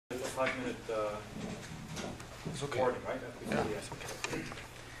5-minute okay. warning, right? Yeah. Yes,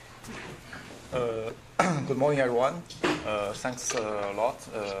 okay. Good morning, everyone. Thanks a lot,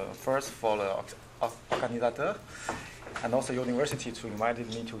 first for the organizer and also university to invited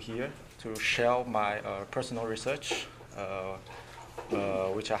me to here to share my personal research,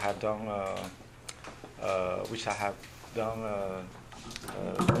 which I have done,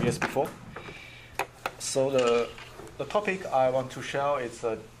 years before. So the topic I want to share is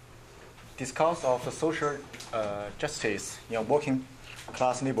a discourse of the social justice in a working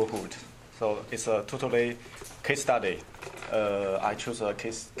class neighborhood. So it's a totally case study. I choose a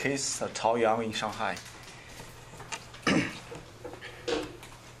case Caoyang in Shanghai.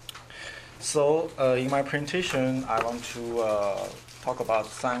 So in my presentation, I want to talk about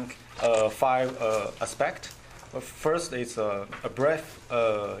five aspects. First is a brief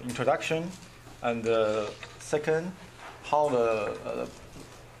introduction, and second, how the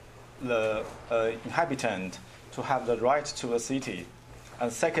inhabitant to have the right to the city,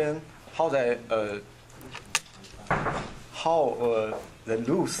 and second, how they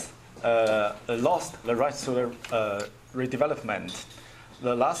lost the right to the redevelopment.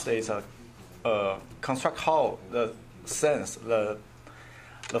 The last is construct how the sense the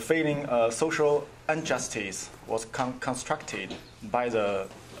feeling social injustice was constructed by the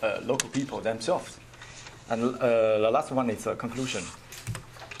local people themselves. And the last one is a conclusion.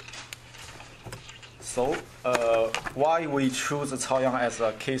 So why we choose Caoyang as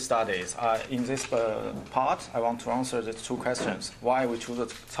a case study? In this part, I want to answer the two questions. Why we choose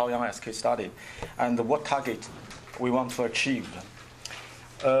Caoyang as case study, and what target we want to achieve.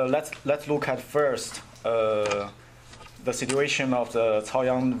 Let's look at first the situation of the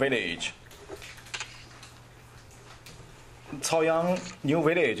Caoyang village. Caoyang new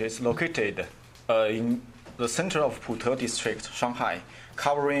village is located in the center of Puto district, Shanghai,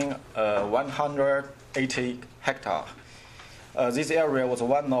 covering 180 hectares. This area was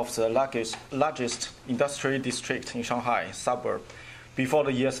one of the largest industry districts in Shanghai suburb before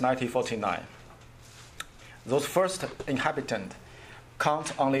the year 1949. Those first inhabitants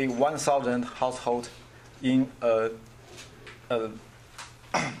count only 1,000 households in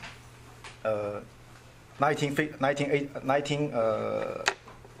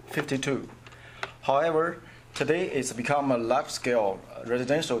 1952. However, today it's become a large-scale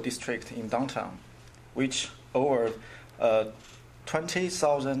residential district in downtown, which over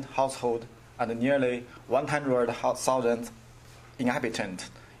 20,000 households and nearly 100,000 inhabitants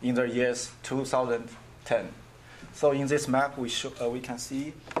in the years 2010. So in this map, we can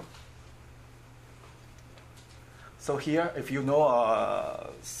see. So here, if you know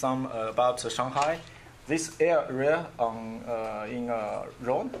some about Shanghai, this area in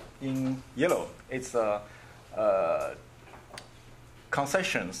red, in yellow, it's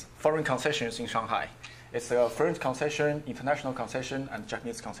concessions, foreign concessions in Shanghai. It's a French concession, international concession, and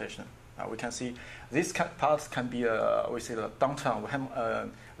Japanese concession. We can see these parts can be, we see the downtown. We have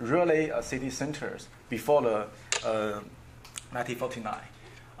really city centers before the 1949.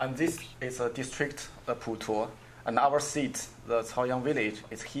 And this is a district, Puto, and our seat, the Caoyang village,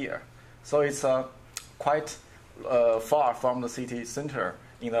 is here. So it's quite far from the city center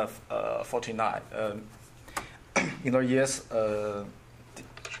in the 49, in the years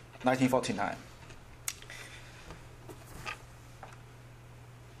 1949.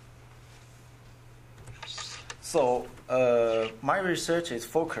 So my research is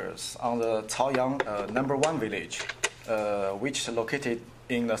focused on the Caoyang #1 village, which is located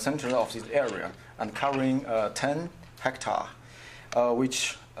in the center of this area and covering 10 hectares,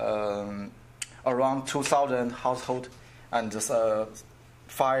 which around 2,000 households and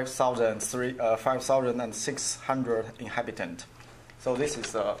 5,600 inhabitants. So this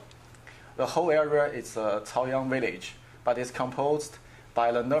is the whole area is a Caoyang village, but it's composed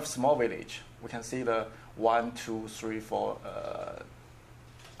by the 9 small village. We can see the 1, 2, 3, 4,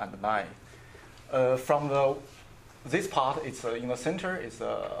 and 9. From this part, it's in the center. It's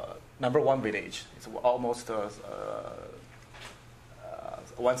 #1 village. It's almost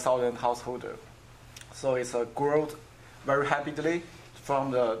 1,000 households. So it's growth very rapidly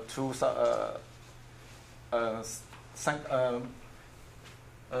from the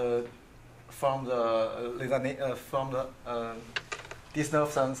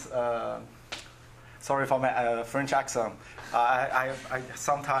sorry for my French accent. I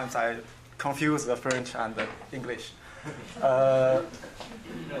sometimes I confuse the French and the English.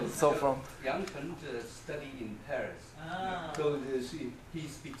 So from Yang study in Paris, so he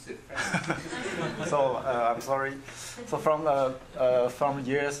speaks French. So I'm sorry. So from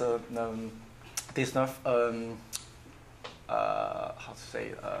years this how to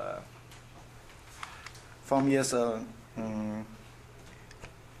say, from years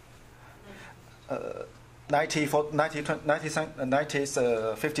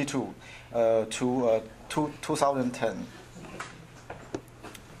 1952 to 2010.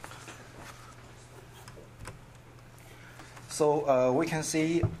 So we can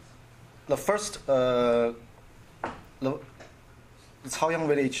see the first Caoyang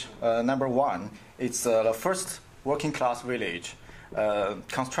village, number 1. It's the first working class village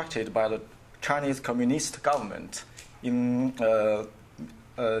constructed by the Chinese Communist government in the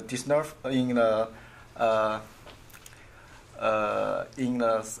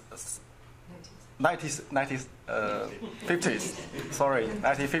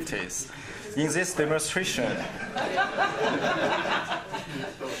In this demonstration,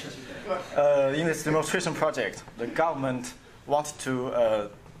 project, the government wanted to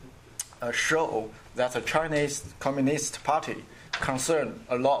show that the Chinese Communist Party concerned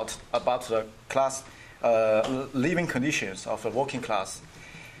a lot about the class living conditions of the working class.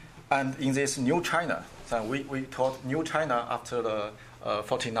 And in this new China, so we taught new China after the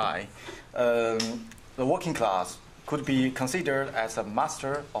 49, the working class could be considered as a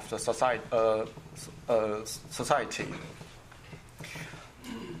master of the society.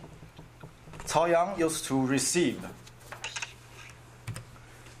 Caoyang used to receive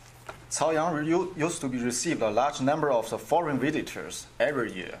a large number of the foreign visitors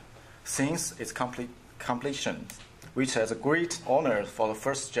every year since its completion, which has a great honor for the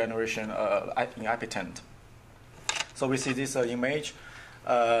first generation inhabitant. So we see this image.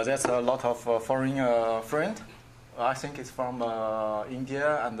 There's a lot of foreign friends. I think it's from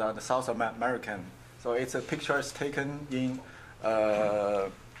India and the South American. So it's a picture is taken in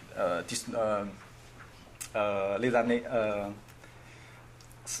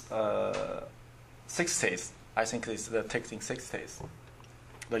 '60s. I think it's the taken in '60s,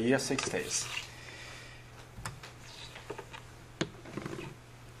 the year '60s.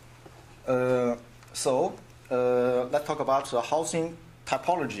 Let's talk about the housing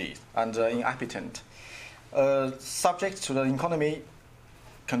typology and inhabitant. Subject to the economy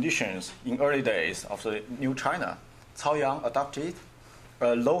conditions in early days of the new China, Caoyang adopted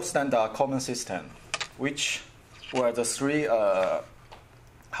a low standard common system, which where the three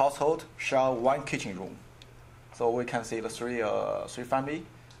households share one kitchen room. So we can see the three family,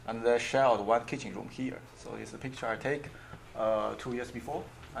 and they shared one kitchen room here. So this is a picture I take 2 years before,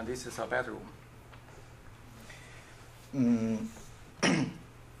 and this is a bedroom.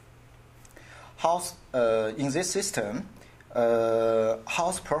 House in this system,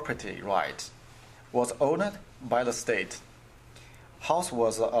 house property right was owned by the state. House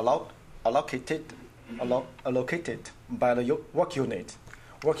was allocated by the work unit.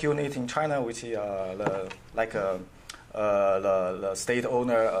 Work unit in China, which is the state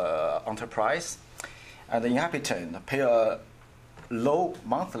owner enterprise, and the inhabitant pay a low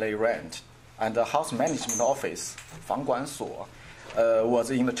monthly rent, and the house management office, 房管所, was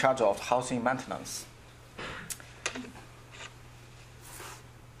in the charge of housing maintenance.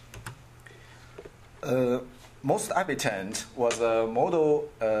 Most inhabitants was model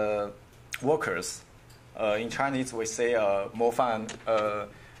workers. In Chinese, we say 模范,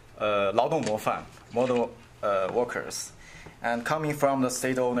 劳动模范, model workers, and coming from the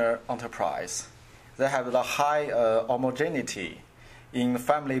state-owner enterprise. They have the high homogeneity in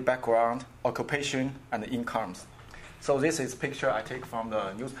family background, occupation, and incomes. So this is a picture I take from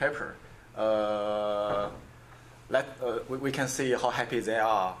the newspaper. We can see how happy they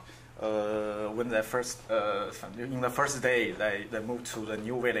are when they in the first day they moved to the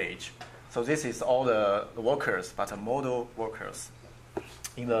new village. So this is all the workers, but model workers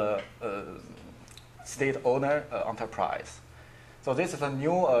in the state-owner enterprise. So this is a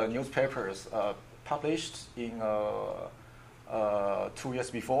new newspapers published in 2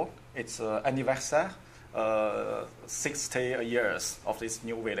 years before. It's anniversary, 60 years of this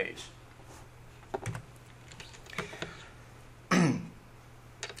new village.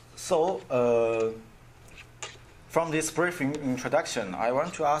 So, from this brief introduction, I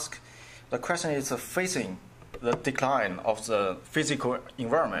want to ask, the question is facing the decline of the physical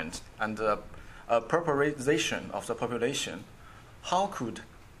environment and the pauperization of the population. How could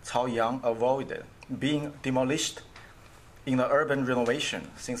Caoyang avoid being demolished in the urban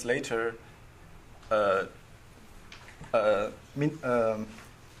renovation since later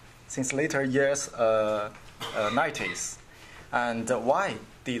years 90s? And why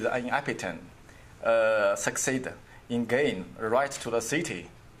did the inhabitant succeed in gaining the right to the city,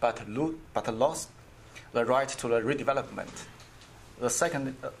 but lost the right to the redevelopment?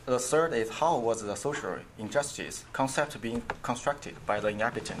 The third is how was the social injustice concept being constructed by the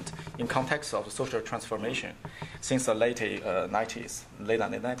inhabitant in context of social transformation since the late 90s.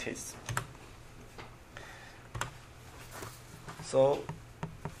 So,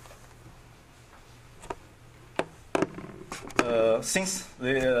 since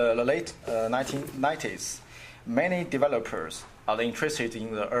the late 1990s, many developers are interested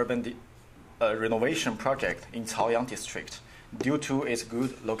in the urban renovation project in Caoyang district due to its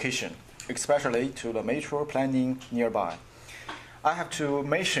good location, especially to the metro planning nearby. I have to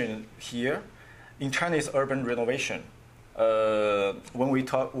mention here, in Chinese urban renovation, when we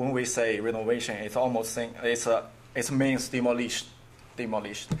say renovation, it's almost it means demolished.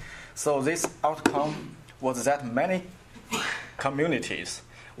 So this outcome was that many communities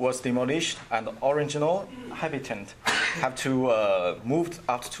was demolished and original inhabitants have to move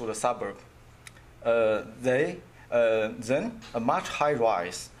out to the suburb. Then a much high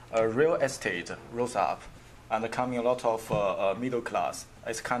rise real estate rose up and coming a lot of middle class.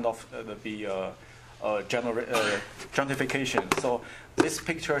 It's kind of the gentrification. So this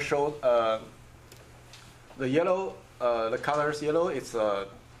picture shows the yellow, the colors yellow. It's the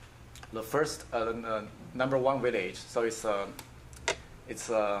first number one village. So it's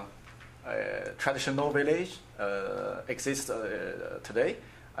a traditional village exists today,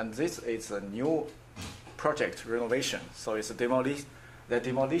 and this is a new project renovation. So it's demolished. They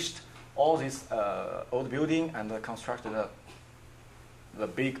demolished all this old building and constructed the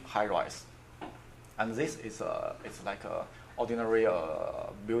big high rise. And this is it's like a ordinary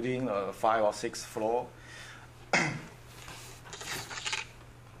building, 5 or 6 floor.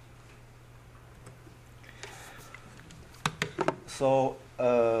 So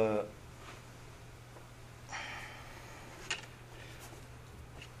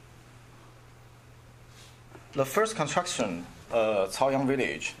the first construction, Caoyang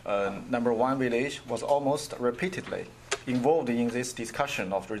village, number one village, was almost repeatedly involved in this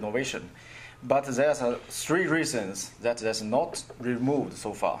discussion of renovation. But there's 3 reasons that there's not removed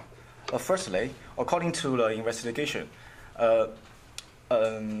so far. Firstly, according to the investigation,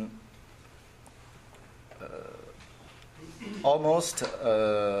 almost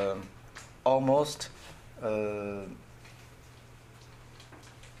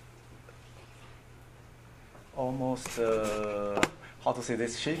how to say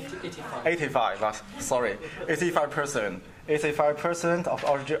this sheet? 85. Sorry, 85% of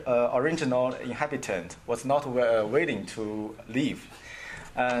original inhabitant was not willing to leave,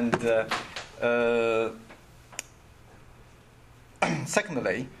 and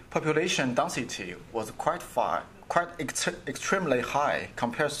secondly, population density was quite extremely high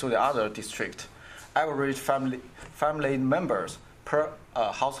compared to the other district. Average family members per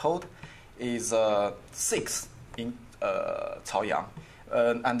household is 6 in Caoyang,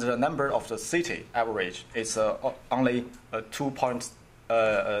 and the number of the city average is only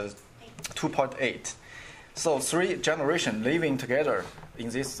 2.8. So 3 generations living together in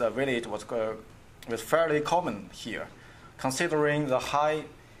this village was fairly common here, considering the high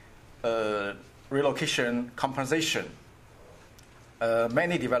relocation compensation.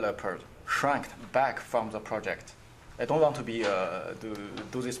 Many developers shrank back from the project. I don't want to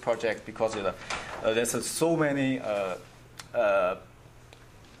do this project because there's so many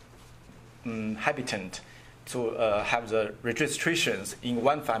inhabitants to have the registrations in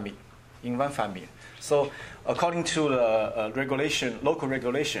one family. So, according to the local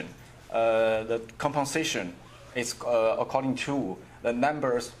regulation, the compensation is according to the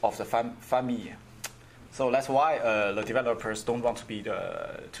numbers of the family. So that's why the developers don't want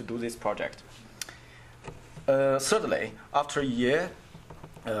to do this project. Thirdly, after a year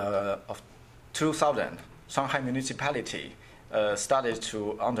of 2000, Shanghai municipality started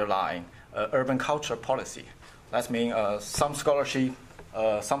to underline urban culture policy. That means some scholars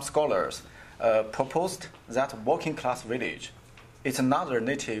proposed that working class village is another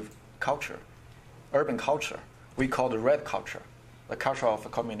native culture, urban culture. We call the red culture, the culture of the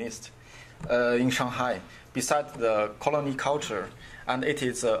communists in Shanghai, besides the colony culture, and it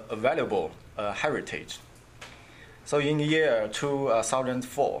is a valuable heritage. So in the year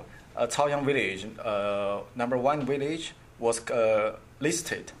 2004, Caoyang village, number one village, was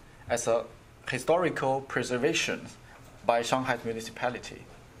listed as a historical preservation by Shanghai municipality.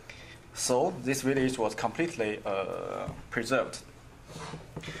 So this village was completely preserved.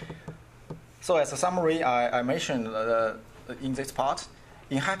 So as a summary, I mentioned in this part,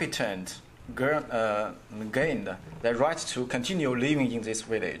 inhabitants gained the right to continue living in this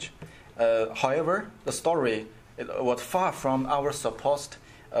village. However, the story was far from our supposed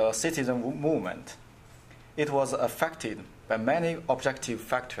citizen movement. It was affected by many objective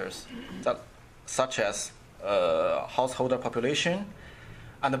factors, such as household population,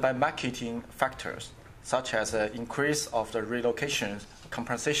 and by marketing factors, such as increase of the relocation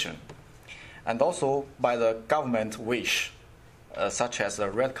compensation, and also by the government wish, such as the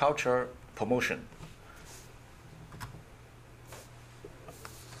red culture promotion.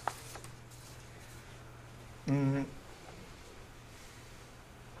 In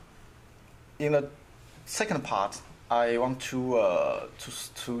the second part, I want to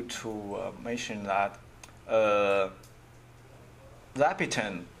mention that the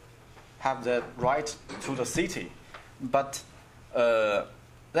habitants have the right to the city, but they're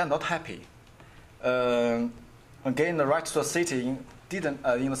not happy. Again, the right to the city in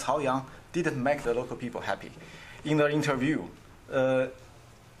the Caoyang didn't make the local people happy. In the interview, the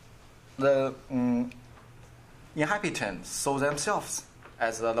inhabitants saw themselves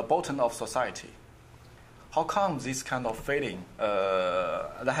as the bottom of society. How come this kind of feeling?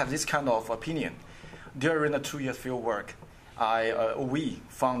 They have this kind of opinion. During the 2-year field work, we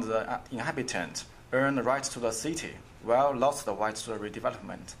found the inhabitants earned the right to the city, while lost the right to the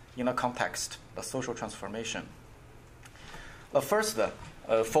redevelopment in a context, the social transformation. First,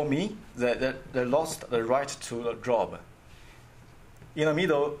 for me, they lost the right to a job. In the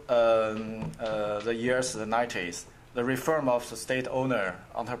middle, the years, the 90s, the reform of the state-owner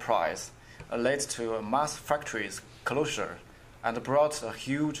enterprise led to mass factories closure and brought a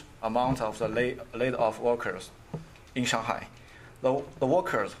huge amount of the laid-off workers in Shanghai. The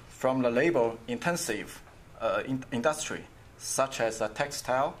workers from the labor-intensive industry, such as the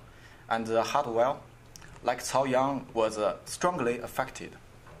textile and the hardware, like Caoyang, was strongly affected.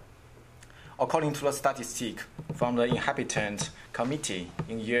 According to the statistic from the Inhabitant Committee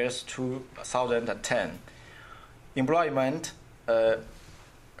in years 2010, employment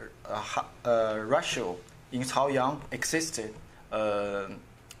ratio in Caoyang existed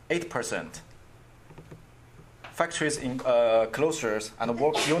 8%. Factories in closures and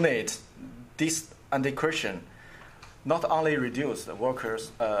work unit disintegration not only reduced the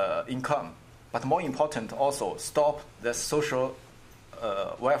workers' income, but more important also stop the social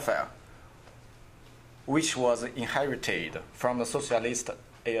welfare, which was inherited from the socialist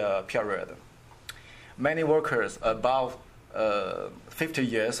period. Many workers above 50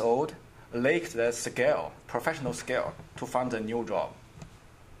 years old lacked the skill, professional skill, to find a new job.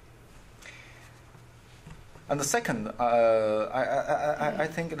 And the second, I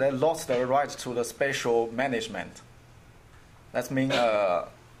think they lost the right to the spatial management. That means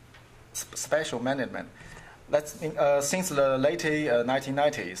spatial management. Since the late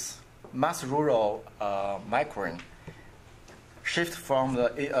 1990s, mass rural migrant shift from their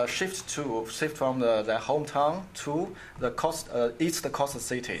hometown to the east coast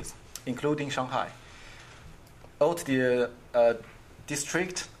cities, including Shanghai. All the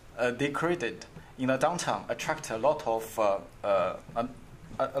district degraded in the downtown attract a lot of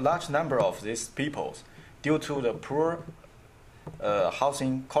a large number of these people due to the poor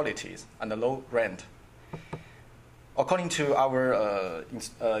housing qualities and the low rent. According to our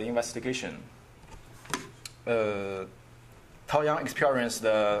investigation, Caoyang experienced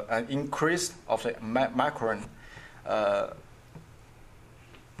an increase of the migrant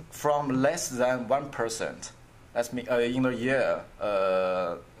from less than 1%. That's in the year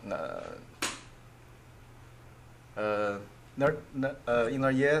in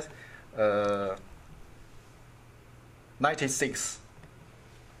the year 96.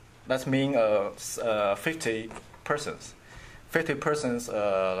 That means 50 persons. 50 persons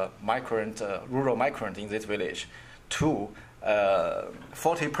migrant, rural migrant in this village, to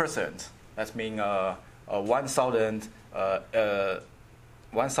 40%. That means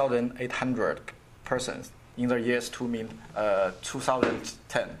 1,800 persons in the years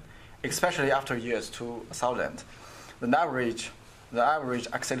 2010, especially after years 2000. The average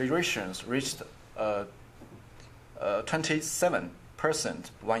accelerations reached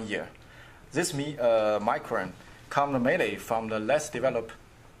 27% 1 year. This means migrants come mainly from the less developed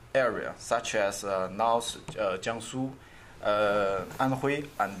area, such as North Jiangsu, Anhui,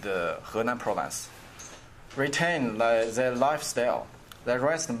 and Henan province. Retain their lifestyle. They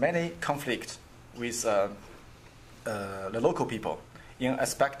raised many conflicts with the local people in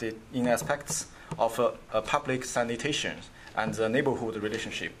aspects of public sanitation and the neighborhood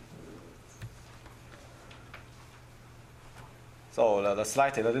relationship. So the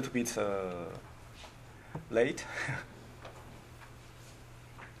slide is a little bit late.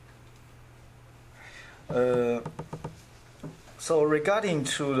 So regarding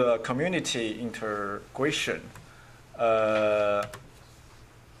to the community integration,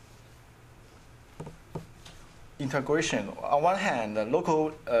 integration. On one hand,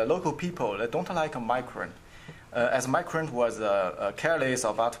 local people they don't like a migrant, as migrant was careless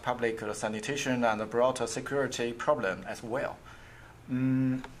about public sanitation and brought a security problem as well.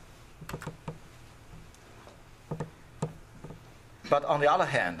 But on the other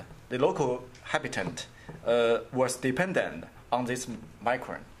hand, the local habitant was dependent on this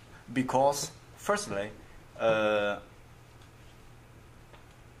migrant because, firstly,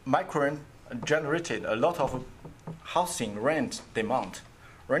 migrant generated a lot of housing rent demand.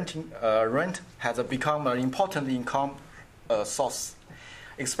 Rent has become an important income source,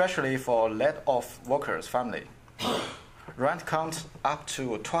 especially for laid-off workers' family. Rent counts up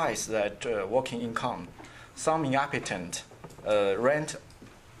to twice that working income. Some inhabitants rent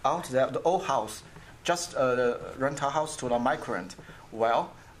out the old house, just rent a house to the migrant,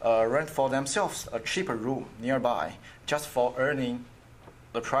 while rent for themselves a cheaper room nearby, just for earning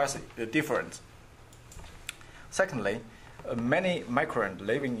the price difference. Secondly, many migrants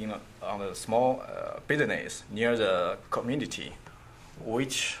living on a small business near the community,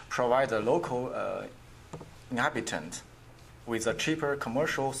 which provide the local inhabitant with a cheaper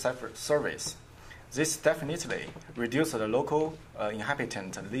commercial service. This definitely reduces the local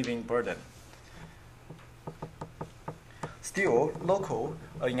inhabitant living burden. Still, local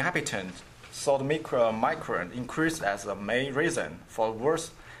inhabitants saw the migrant increase as the main reason for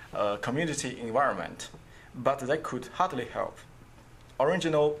worse community environment, but they could hardly help.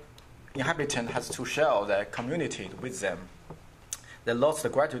 Original inhabitant has to share their community with them. They lost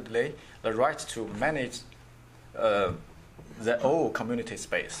gradually the right to manage their own community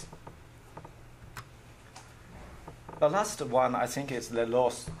space. The last one, I think, is they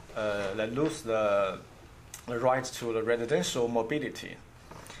lose the right to the residential mobility.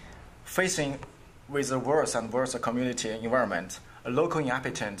 Facing with a worse and worse community environment, a local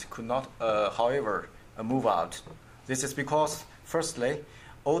inhabitant could not, however, move out. This is because, firstly,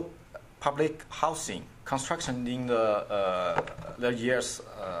 old public housing construction in the years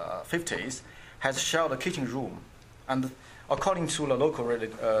 50s has shared a kitchen room, and according to the local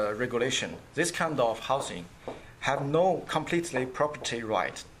regulation, this kind of housing have no completely property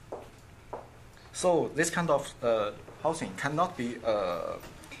right. So this kind of housing cannot be.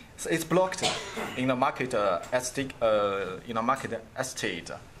 It's blocked in the market estate.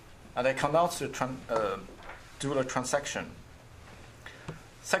 And they cannot do the transaction.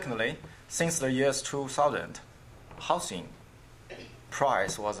 Secondly, since the years 2000, housing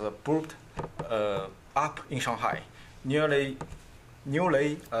price was boosted up in Shanghai. Newly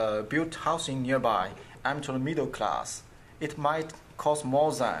built housing nearby aimed to the middle class. It might cost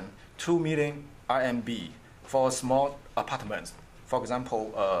more than 2 million RMB for a small apartment. For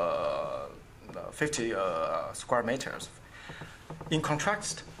example, 50 square meters. In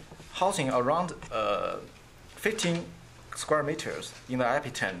contrast, housing around 15 square meters in the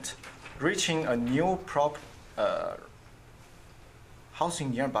habitant, reaching a new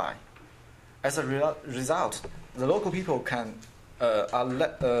housing nearby. As a result, the local people are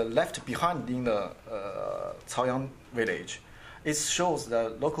left behind in the Caoyang village. It shows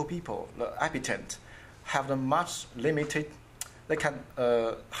that local people, the habitants, have the much limited. They can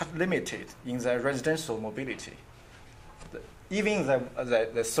have limited in their residential mobility. Even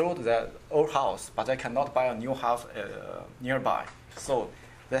they sold their old house, but they cannot buy a new house nearby. So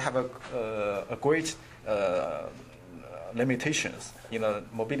they have a great limitations in the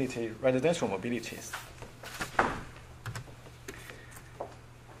mobility, residential mobilities.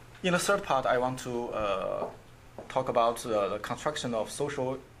 In the third part, I want to talk about the construction of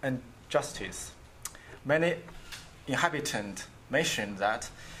social injustice. Many inhabitants mentioned that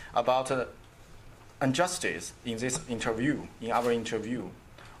about injustice in our interview.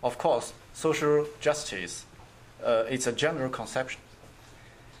 Of course, social justice is a general conception,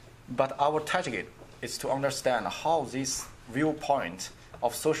 but our target is to understand how this viewpoint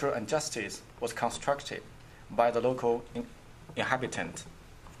of social injustice was constructed by the local inhabitant.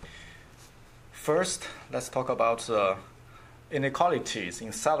 First, let's talk about inequalities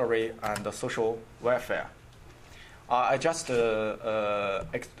in salary and social welfare. I just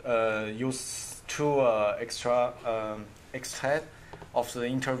use two extract of the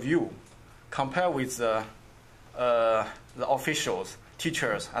interview. Compare with the officials,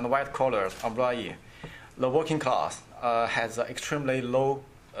 teachers, and white-collar employees. The working class has extremely low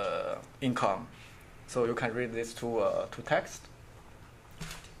income. So you can read this two text.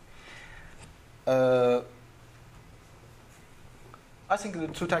 I think the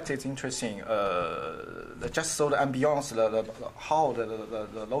two texts is interesting. Just so the ambiance, how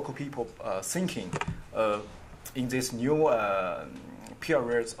the local people thinking in this new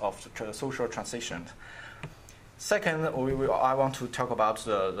periods of social transition. Second, I want to talk about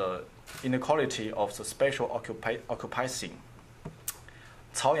the inequality of the spatial occupying.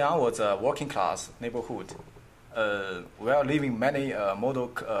 Caoyang was a working class neighborhood where living many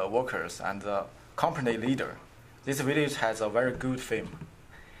model workers and company leader. This village has a very good fame.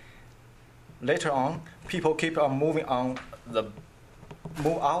 Later on, people keep on move out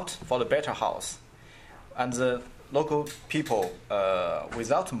for the better house, and the local people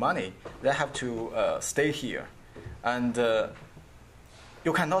without money, they have to stay here, and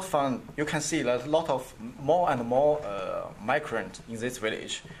you can see a lot of more and more migrants in this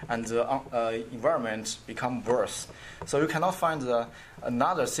village, and the environment become worse. So you cannot find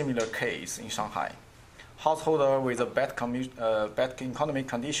another similar case in Shanghai. Householders with bad economic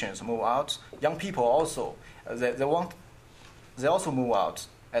conditions move out. Young people also they also move out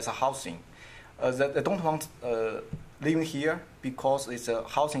as a housing. They don't want living here because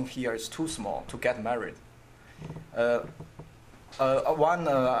housing here is too small to get married. One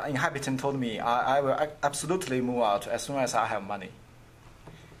inhabitant told me, I will absolutely move out as soon as I have money.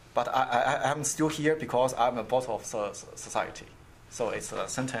 But I'm still here because I'm a part of society. So it's a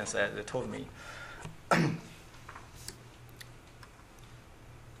sentence that they told me.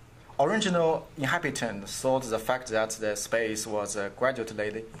 Original inhabitants thought the fact that the space was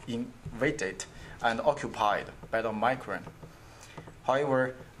gradually invaded and occupied by the migrant.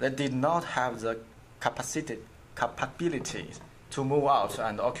 However, they did not have the capability to move out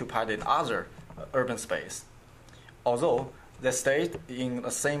and occupy the other urban space. Although they stayed in the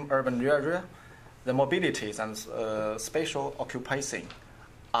same urban area, the mobilities and spatial occupying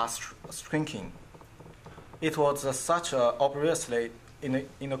are shrinking. It was such obviously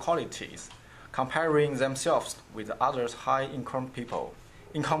inequalities, comparing themselves with others high-income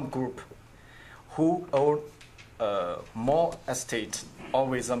income group, who own more estate, or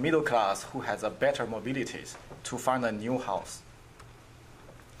with the middle class who has a better mobilities to find a new house.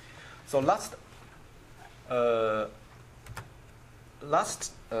 So last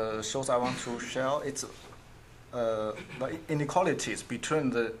shows I want to share it's the inequalities between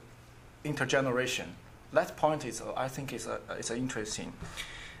the intergeneration. That point is, I think, is interesting.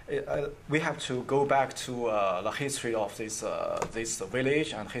 We have to go back to the history of this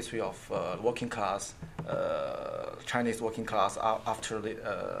village and history of working class, Chinese working class after the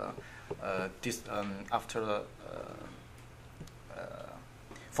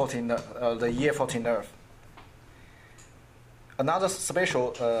year 1400. Another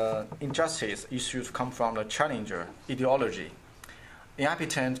special injustice issues come from the challenger ideology.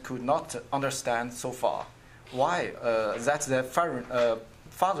 Inhabitants could not understand so far why that their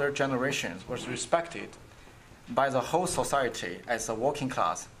father generation was respected by the whole society as a working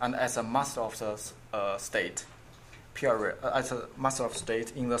class and as a master of the state period, as a master of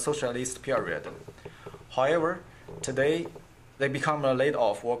state in the socialist period. However, today they become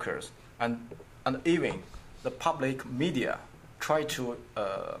laid-off workers, and even the public media try to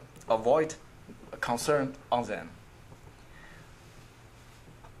avoid concern on them.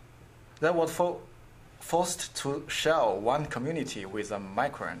 They were forced to share one community with a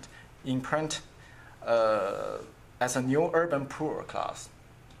migrant, imprint as a new urban poor class.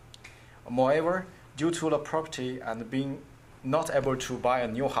 Moreover, due to the poverty and being not able to buy a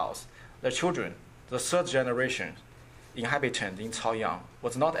new house, the children, the third generation inhabitant in Caoyang,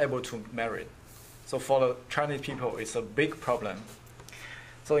 was not able to marry. So for the Chinese people, it's a big problem.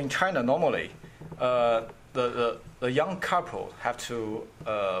 So in China, normally, the young couple have to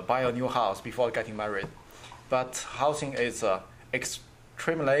buy a new house before getting married. But housing is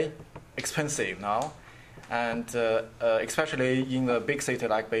extremely expensive now, and especially in the big city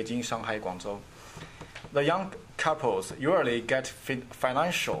like Beijing, Shanghai, Guangzhou. The young couples usually get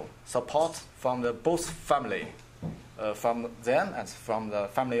financial support from both family, from them and from the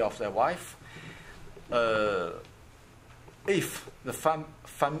family of their wife. If the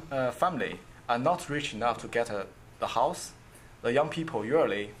family are not rich enough to get the house, the young people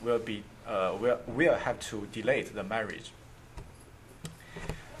usually will have to delay the marriage.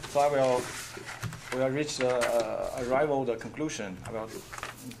 So I will reach the conclusion. I will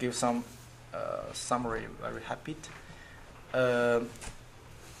give some summary very rapid.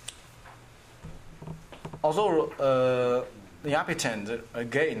 Although the inhabitants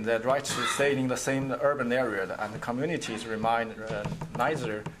gain the right to stay in the same urban area and the communities remain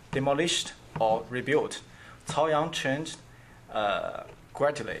neither demolished or rebuilt, Caoyang changed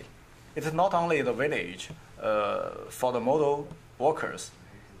gradually. It is not only the village for the model workers,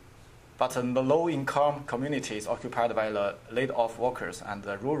 but the low-income communities occupied by the laid-off workers and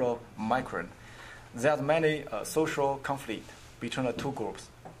the rural migrant. There are many social conflicts between the two groups.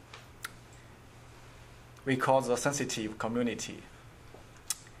 we call the sensitive community.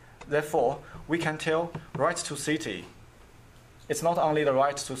 Therefore, we can tell right to city. It's not only the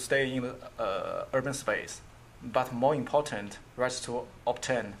right to stay in the urban space, but more important, right to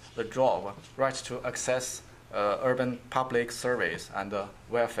obtain the job, right to access urban public service and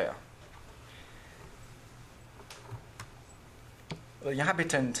welfare. The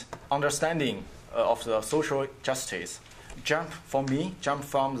inhabitant understanding of the social justice jump from the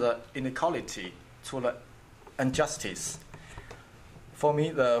inequality to the injustice. For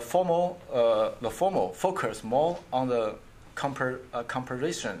me, the formal focus more on the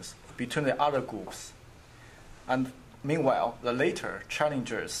comparisons between the other groups, and meanwhile, the later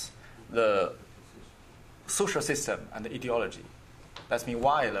challenges the social system and the ideology. That's mean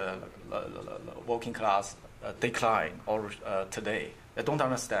why the working class decline or today. They don't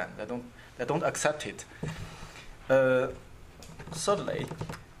understand. They don't accept it. Thirdly,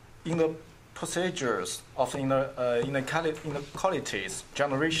 in the procedures of inequalities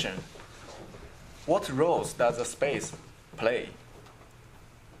generation, what roles does the space play?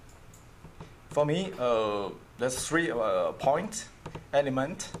 For me, there's 3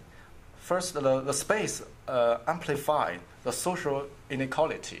 element. First, the space amplify the social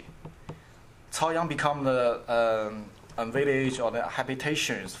inequality. Caoyang become the village or the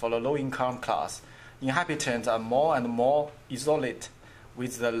habitations for the low-income class. Inhabitants are more and more isolated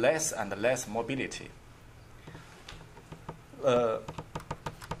with the less and less mobility. The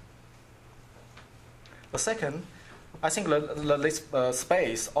second, I think the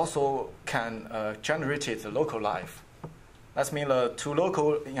space also can generate the local life. That means to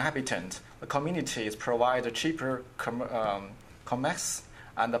local inhabitants, the communities provide cheaper commerce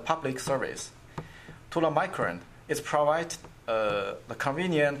and the public service. To the migrant, it provides the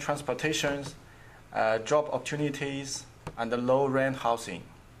convenient transportation, job opportunities, and the low-rent housing.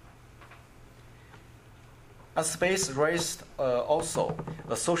 And space raised also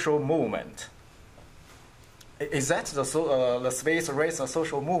the social movement. Is that the space raised the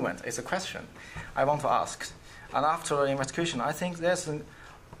social movement? Is a question I want to ask. And after the investigation, I think there's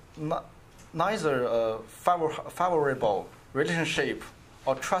neither favorable relationship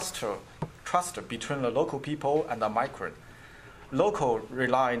or trust between the local people and the migrant. Local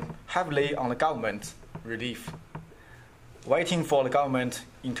rely heavily on the government relief, waiting for the government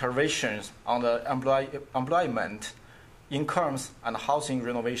interventions on the employment, incomes, and housing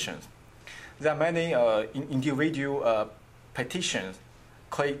renovations. There are many individual petitions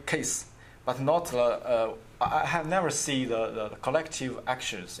case, but not I have never seen the collective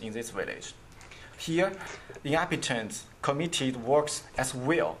actions in this village. Here, the inhabitants committed works as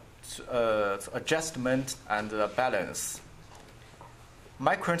well to adjustment and balance.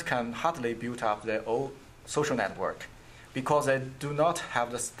 Migrants can hardly build up their own social network because they do not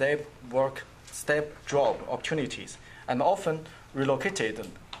have the step job opportunities and often relocated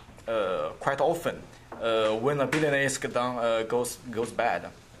quite often when a business goes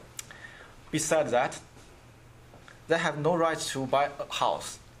bad. Besides that, they have no right to buy a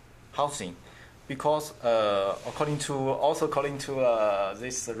housing, because according to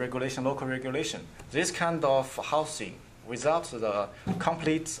this regulation, local regulation, this kind of housing without the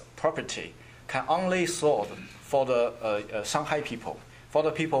complete property can only sold for the Shanghai people, for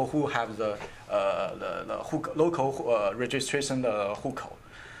the people who have the local registration hukou.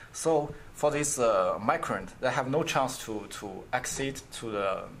 So for this migrant, they have no chance to accede to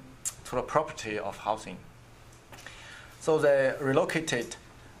the property of housing. So they relocated.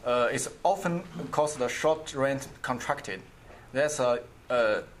 It's often because the short rent contracted. There's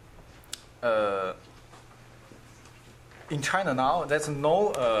in China now, there's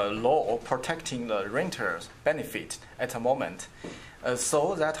no law protecting the renters' benefit at the moment.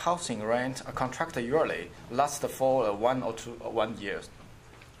 So that housing rent contracted yearly lasts for 1 year.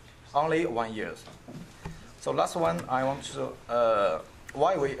 Only 1 year. So last one, I want to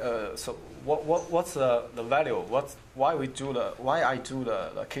why we what's the value? Why I do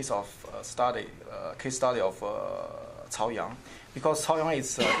the case study of Caoyang? Because Caoyang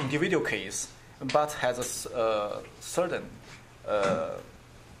is an individual case, but has a certain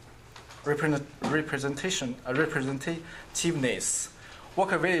representativeness.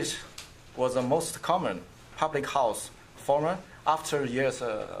 Worker village was the most common public house former after years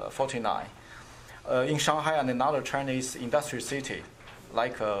 49. In Shanghai and another Chinese industrial city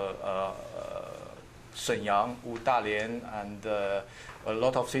like Shenyang, Dalian, and a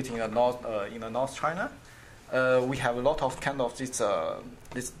lot of cities in the North China, we have a lot of kind of this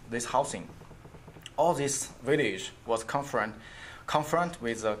housing. All this village was confront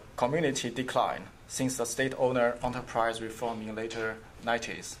with the community decline since the state-owner enterprise reform in later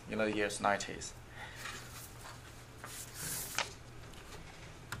 90s, in the years 90s.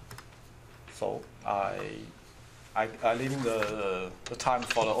 So I leave the time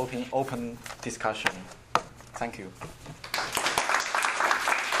for the open discussion. Thank you.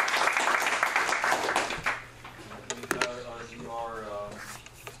 We are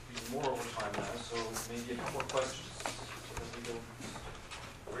more over time now, so maybe a couple of questions so that we don't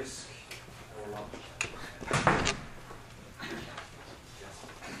risk our lunch.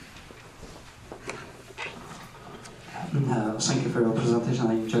 Thank you for your presentation.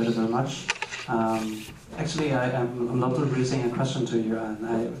 I enjoyed it very much. Actually, I'm not raising a question to you, and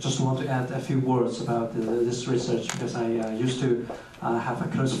I just want to add a few words about this research, because I used to have a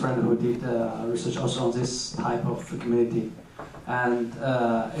close friend who did research also on this type of community. And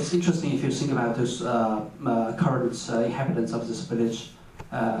it's interesting if you think about those current inhabitants of this village.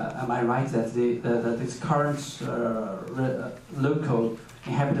 Am I right that this current local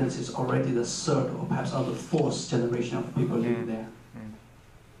inhabitants is already the third or perhaps the fourth generation of people living there?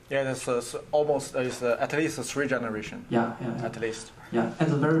 Yeah, that's almost at least 3 generations. Yeah. At least. Yeah, at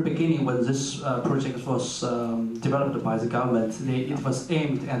the very beginning, when this project was developed by the government, it was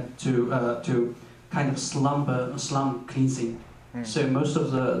aimed at to kind of slum cleansing. So most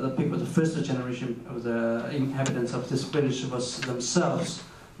of the people, the first generation of the inhabitants of this village was themselves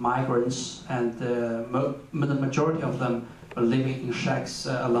migrants, and the majority of them were living in shacks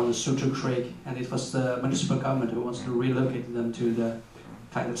along the Sutu Creek, and it was the municipal government who wants to relocate them to the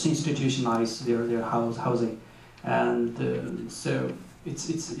kind of institutionalize their housing. And so it's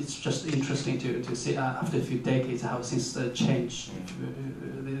just interesting to see after a few decades how things changed.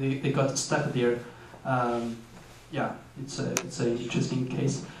 They got stuck there. Yeah, it's an interesting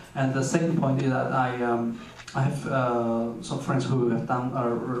case. And the second point is that I have some friends who have done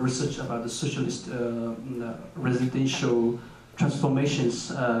research about the socialist residential transformations,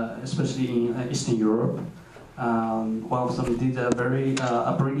 especially in Eastern Europe. One of them did a very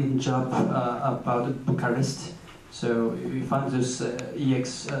brilliant job about Bucharest. So we found those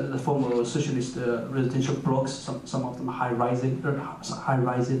the former socialist residential blocks, some of them high-rising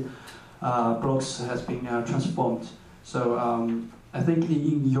blocks has been transformed. So I think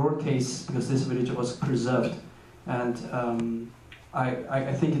in your case, because this village was preserved, and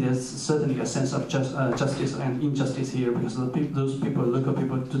I think there's certainly a sense of justice and injustice here, because those people, local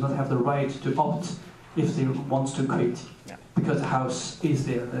people, do not have the right to opt if they want to quit, because the house is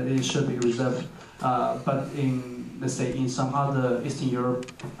there, it should be reserved. But in, let's say, in some other Eastern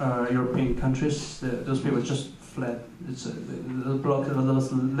European countries, those people just fled. The block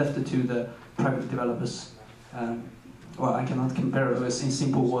was left to the private developers. Well, I cannot compare it with, in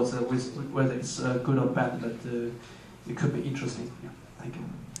simple words, with whether it's good or bad, but it could be interesting. Yeah, thank you.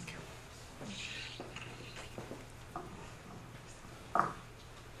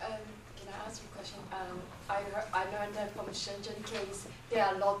 Can I ask you a question? I learned that from Shenzhen case, there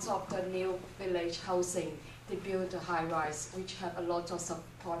are lots of the new village housing. They build a high-rise, which have a lot of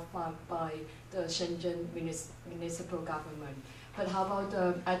support by the Shenzhen municipal government. But how about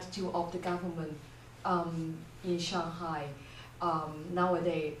the attitude of the government in Shanghai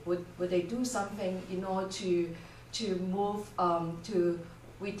nowadays? Would they do something in order to move to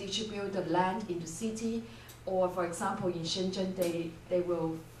redistribute the land in the city? Or, for example, in Shenzhen, they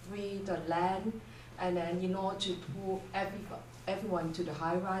will free the land, and then in order to pull everyone to the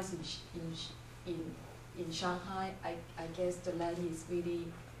high-rise in Shanghai, I guess the land is really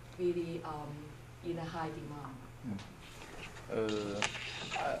in a high demand.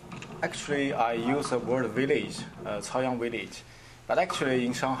 Actually, I use the word village, Caoyang village. But actually,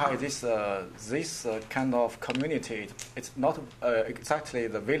 in Shanghai, this kind of community, it's not exactly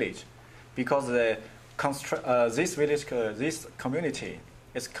the village, because this village, this community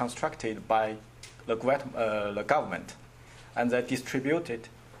is constructed by the government, and they're distributed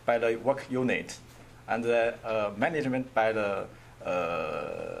by the work unit, and the management by the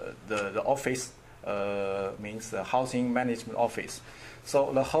office, means the housing management office.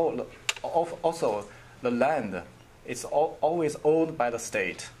 So the whole, also the land, it's always owned by the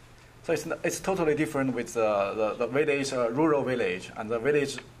state. So it's totally different with the village, rural village, and the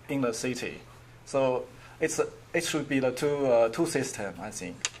village in the city. So it should be the two system, I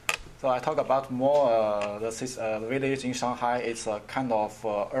think. So I talk about more the village in Shanghai. It's a kind of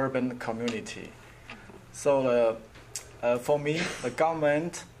urban community. So for me, the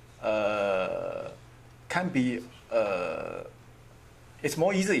government can be. It's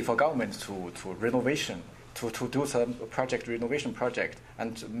more easy for government to renovation, to do some renovation project,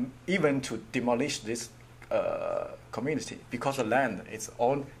 and even to demolish this community, because the land is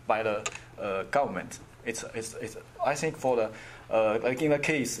owned by the government. It's I think for the like in the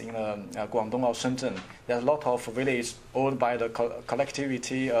case in Guangdong or Shenzhen, there's a lot of villages owned by the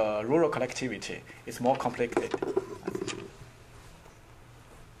collectivity, rural collectivity. It's more complicated. Well,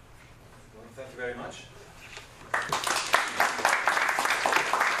 thank you very much.